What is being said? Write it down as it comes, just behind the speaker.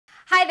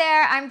Hi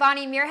there, I'm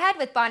Bonnie Muirhead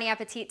with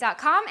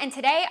bonnieappetit.com, and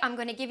today I'm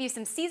going to give you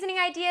some seasoning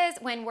ideas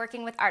when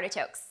working with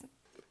artichokes.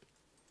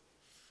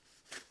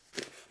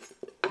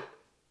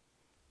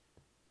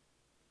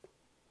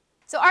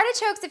 So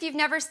artichokes, if you've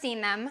never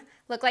seen them,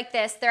 look like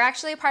this. They're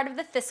actually a part of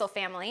the thistle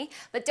family,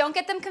 but don't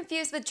get them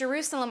confused with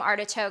Jerusalem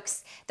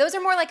artichokes. Those are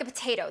more like a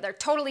potato. They're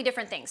totally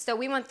different things. So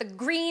we want the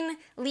green,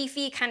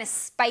 leafy, kind of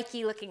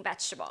spiky looking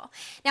vegetable.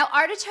 Now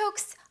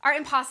artichokes are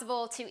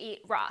impossible to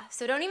eat raw,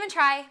 so don't even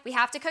try. We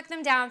have to cook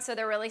them down so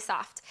they're really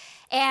soft.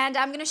 And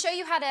I'm gonna show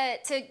you how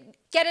to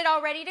get it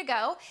all ready to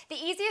go. The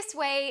easiest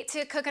way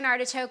to cook an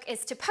artichoke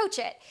is to poach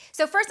it.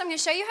 So first I'm gonna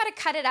show you how to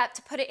cut it up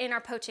to put it in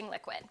our poaching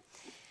liquid.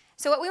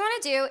 So what we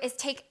want to do is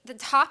take the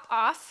top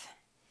off,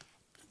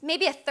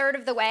 maybe a third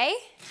of the way.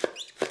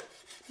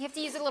 You have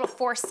to use a little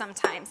force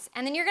sometimes.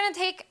 And then you're going to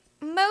take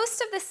most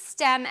of the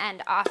stem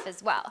end off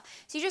as well.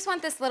 So you just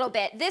want this little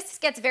bit. This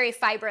gets very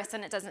fibrous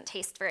and it doesn't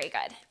taste very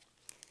good.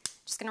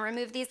 Just going to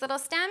remove these little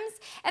stems.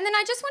 And then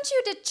I just want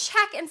you to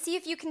check and see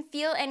if you can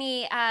feel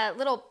any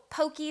little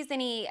pokies,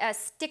 any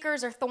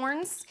stickers or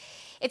thorns.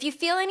 If you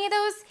feel any of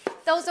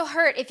those will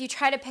hurt if you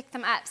try to pick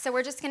them up. So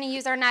we're just going to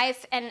use our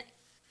knife and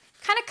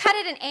kind of cut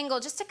at an angle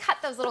just to cut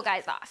those little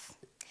guys off.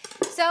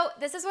 So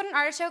this is what an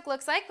artichoke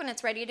looks like when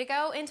it's ready to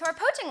go into our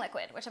poaching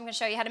liquid, which I'm going to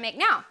show you how to make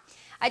now.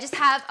 I just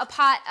have a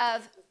pot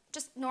of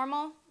just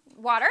normal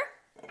water.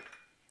 We're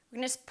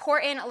going to just pour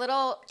in a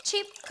little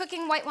cheap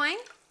cooking white wine.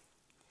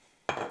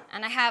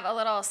 And I have a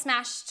little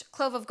smashed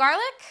clove of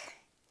garlic,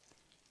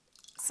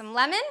 some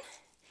lemon.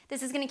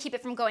 This is going to keep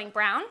it from going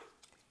brown,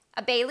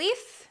 a bay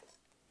leaf,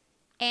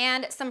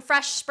 and some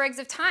fresh sprigs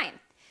of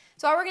thyme.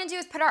 So all we're going to do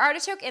is put our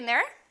artichoke in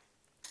there.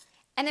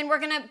 And then we're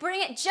gonna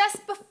bring it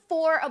just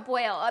before a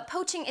boil.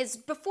 Poaching is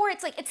before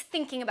it's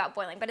thinking about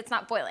boiling, but it's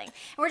not boiling.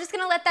 And we're just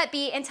gonna let that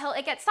be until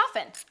it gets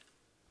softened.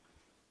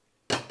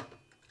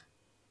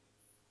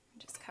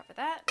 Just cover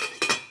that.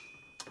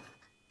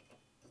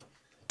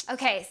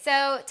 Okay,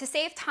 so to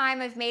save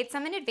time, I've made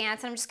some in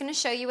advance, and I'm just gonna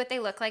show you what they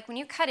look like when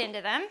you cut into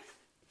them.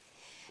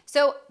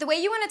 So the way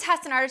you wanna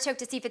test an artichoke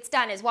to see if it's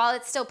done is while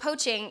it's still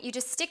poaching, you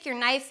just stick your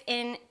knife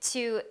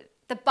into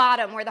the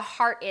bottom where the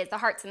heart is. The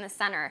heart's in the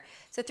center.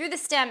 So through the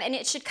stem, and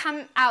it should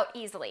come out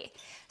easily.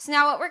 So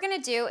now what we're gonna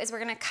do is we're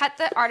gonna cut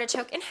the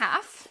artichoke in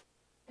half.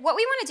 What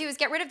we wanna do is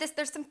get rid of this,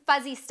 there's some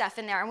fuzzy stuff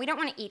in there and we don't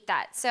wanna eat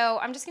that. So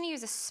I'm just gonna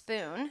use a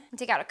spoon and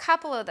take out a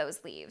couple of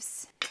those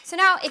leaves. So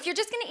now if you're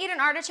just gonna eat an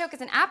artichoke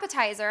as an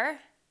appetizer,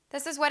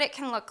 this is what it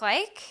can look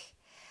like.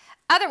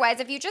 Otherwise,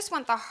 if you just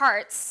want the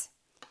hearts,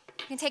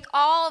 you can take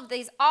all of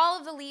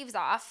the leaves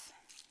off,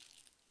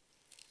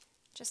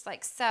 just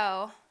like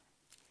so.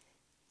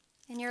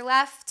 And you're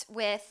left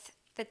with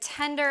the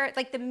tender,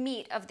 like the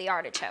meat of the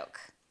artichoke,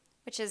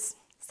 which is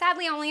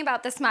sadly only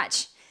about this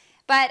much.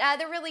 But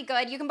they're really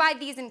good. You can buy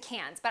these in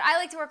cans, but I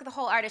like to work with the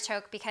whole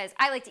artichoke because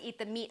I like to eat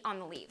the meat on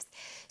the leaves.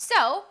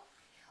 So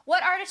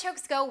what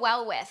artichokes go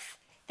well with?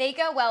 They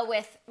go well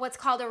with what's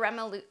called a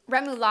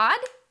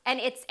remoulade, and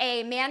it's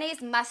a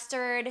mayonnaise,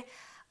 mustard,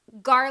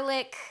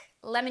 garlic,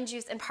 lemon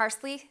juice, and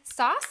parsley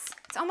sauce.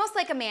 It's almost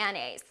like a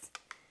mayonnaise.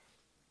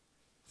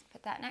 Let's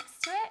put that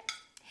next to it.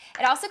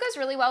 It also goes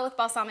really well with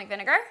balsamic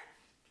vinegar.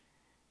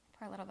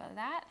 Pour a little bit of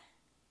that.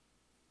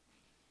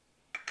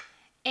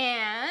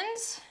 And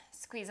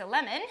squeeze a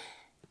lemon.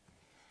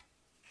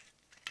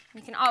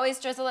 You can always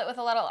drizzle it with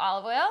a little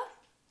olive oil.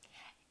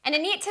 And a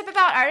neat tip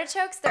about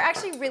artichokes, they're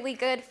actually really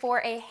good for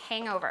a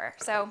hangover.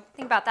 So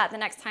think about that the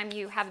next time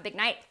you have a big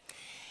night.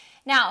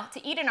 Now,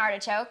 to eat an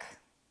artichoke,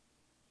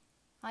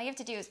 all you have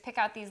to do is pick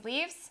out these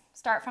leaves,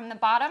 start from the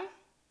bottom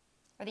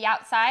or the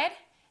outside,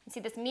 and see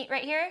this meat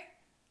right here?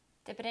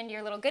 Dip it into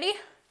your little goodie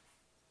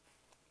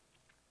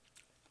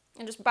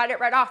and just bite it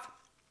right off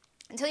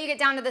until you get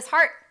down to this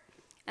heart.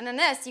 And then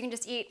this you can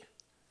just eat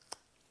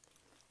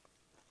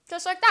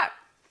just like that.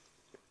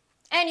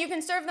 And you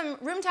can serve them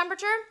room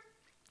temperature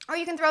or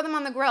you can throw them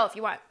on the grill if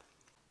you want.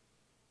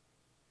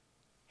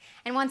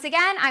 And once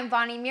again, I'm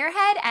Bonnie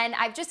Muirhead and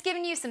I've just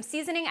given you some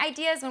seasoning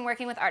ideas when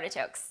working with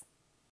artichokes.